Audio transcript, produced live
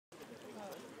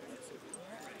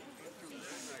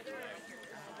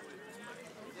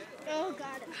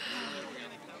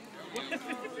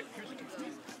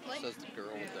What? Says the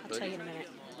girl with the I'll tell you hoodie. in a minute.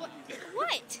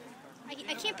 What?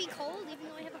 I can't be cold even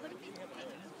though I have a hoodie.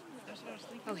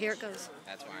 Oh, here it goes.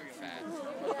 That's why I'm fat.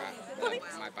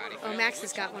 My body fat. Oh, Max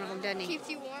has got one of them, doesn't he? Keeps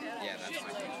you warm. Yeah, that's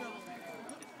my thing.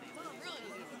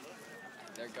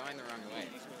 They're going the wrong way.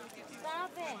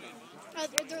 Stop it. Oh,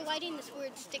 they're lighting this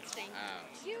weird stick thing.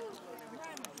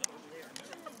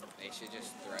 They should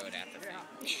just throw it at the thing.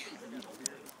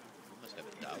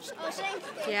 Oh, saying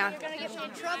Yeah. you're gonna get me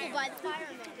in trouble by the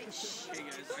firemen.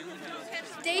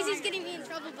 Daisy's getting me in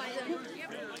trouble by them.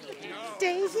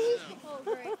 Daisy? Oh,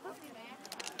 great.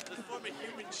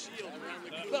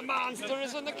 The monster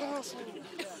is in the castle.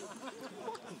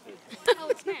 Oh,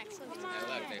 it's Max. Hey,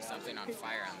 look, there's something on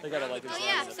fire on the They gotta light this Oh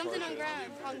yeah, something on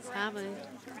ground. Probably.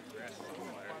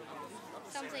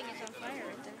 Something is on fire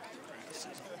right there.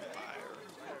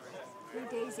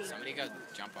 Daisy. Somebody go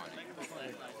jump on it.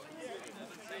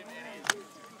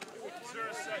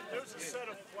 There's a set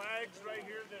of flags right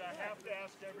here that I have to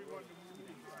ask everyone to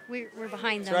move. We're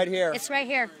behind them. It's right here. It's right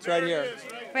here. It's right here.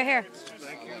 Right here.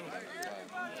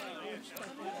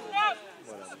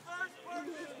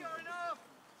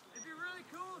 It'd be really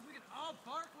cool if we could all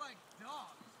bark like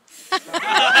dogs.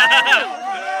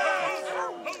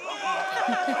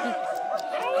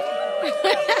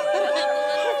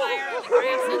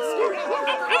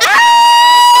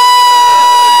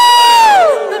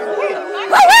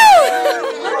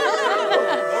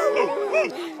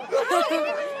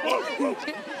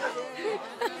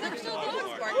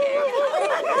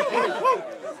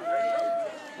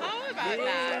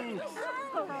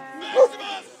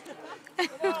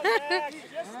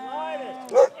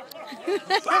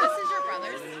 This is your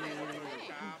brother's?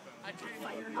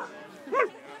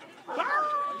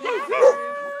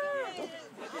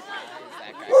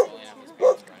 That guy pulling up his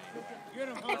pants running.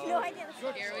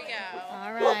 Here we go.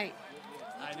 All right.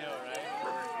 I know, right?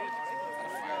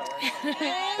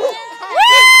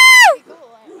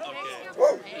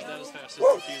 Okay. Is that as fast as the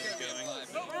fuse is going?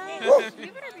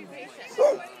 You better be patient.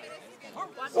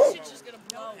 Watch this shit's just gonna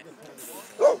blow.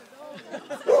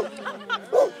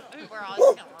 We're all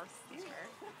just gonna work here.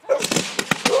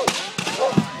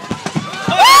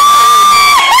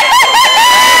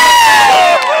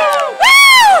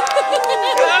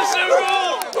 That's so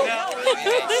cool!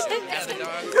 Has the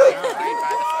dog right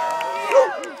by the fire.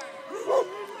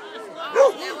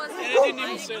 And it didn't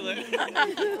even say that.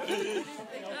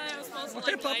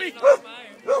 Okay, puppy.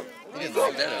 He didn't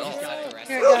like that at all.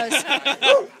 Here it goes.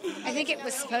 I think it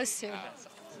was supposed to.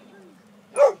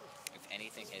 If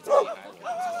anything hits me, I will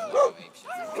go ape shit.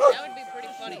 That would be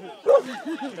pretty funny.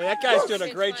 Hey, that guy's doing a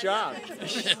great job.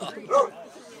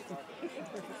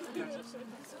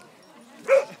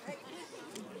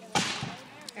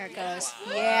 There it goes.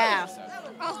 Yeah. Some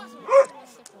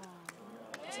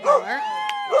more.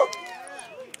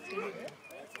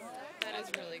 That is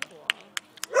really cool.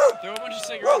 Throw a bunch of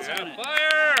cigarettes on it.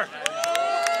 Fire!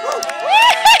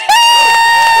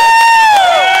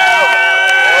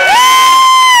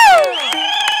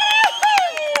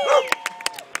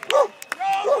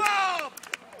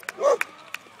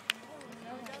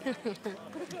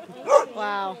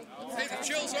 Wow. Hey, the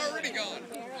chill's already gone.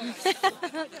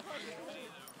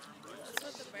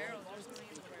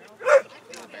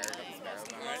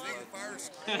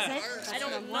 I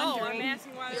don't know. I'm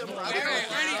asking why there's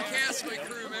I need Castaway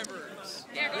crew members.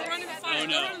 Yeah, go run to the fire. Oh,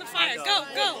 no. Go run to the fire. Go,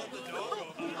 go.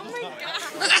 Oh my god.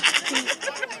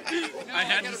 I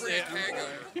had to say it.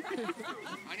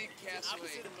 I need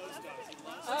Castaway.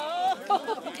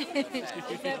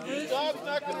 Dog's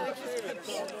not going to retrieve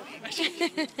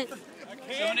it.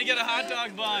 Somebody get a hot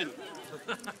dog bun.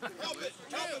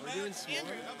 We're doing small.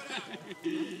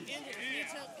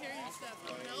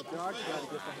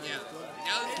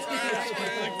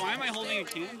 Like, why am I holding a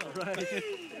candle?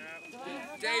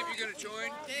 Dave, you gonna join?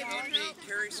 Help me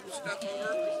carry some stuff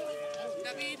over?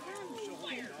 David?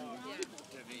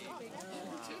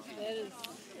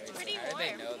 Pretty How did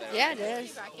they know that? Yeah, it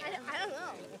is. I don't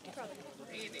know.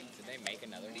 Did they make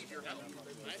another teacher?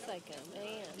 It's like a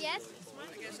man. Yes?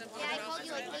 Yeah, I called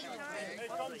you like 8 times.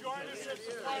 I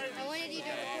wanted you to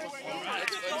first.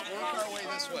 Let's work our way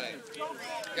this way.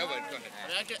 Go ahead, go ahead.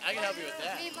 I can help you with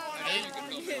that. Hey, Mom.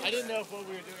 I didn't know if what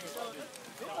we were doing was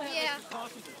Yeah.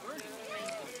 Alright,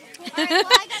 well,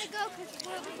 I gotta go because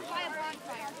we're going to buy a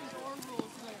bonfire.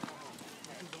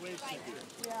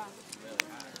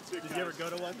 Did you ever go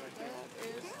to one?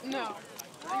 No.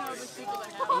 I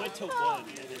went to one,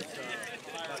 and it's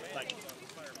like,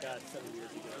 God, 7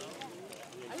 years ago.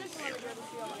 I just wanted to go to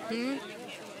see all the Hmm?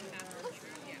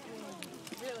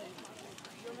 Really?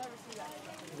 You'll never see that.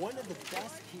 one of the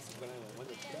best pieces when I went, one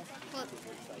of the best pieces Look, was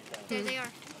like there they are.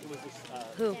 it was this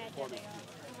Who? performance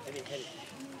piece. And they had it.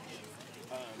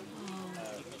 Dad.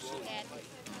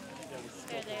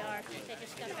 There they are. They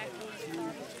just got back from the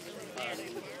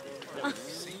car.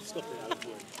 Sculpted out of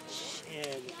wood.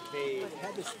 And they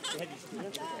had these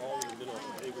dancers all in the middle.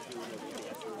 They were doing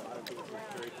everything. A lot of things were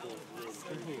very cool.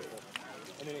 Really cool.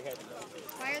 And then they had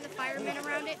Why are the firemen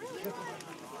around it?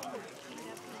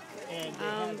 and they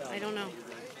had, I don't know.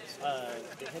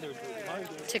 they had their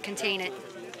Congress To contain it.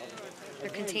 They're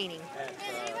containing. at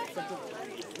something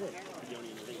like the wood, the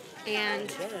Union Arena. And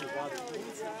Then while they were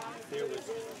dancing, there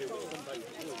was somebody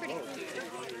doing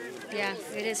both. yeah,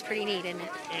 it is pretty neat, isn't it?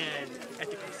 And at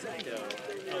the crescendo of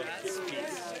this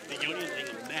piece, the Union thing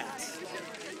in mass,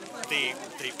 they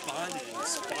bonded and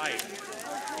inspired.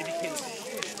 It became a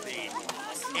huge thing.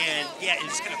 And yeah, it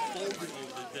just kind of folded over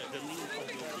the lean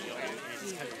folded over the other, and it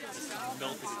just kind of just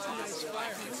melted into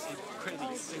this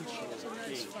incredibly sensual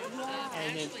thing.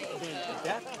 And then at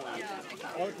that point,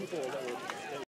 all the people that were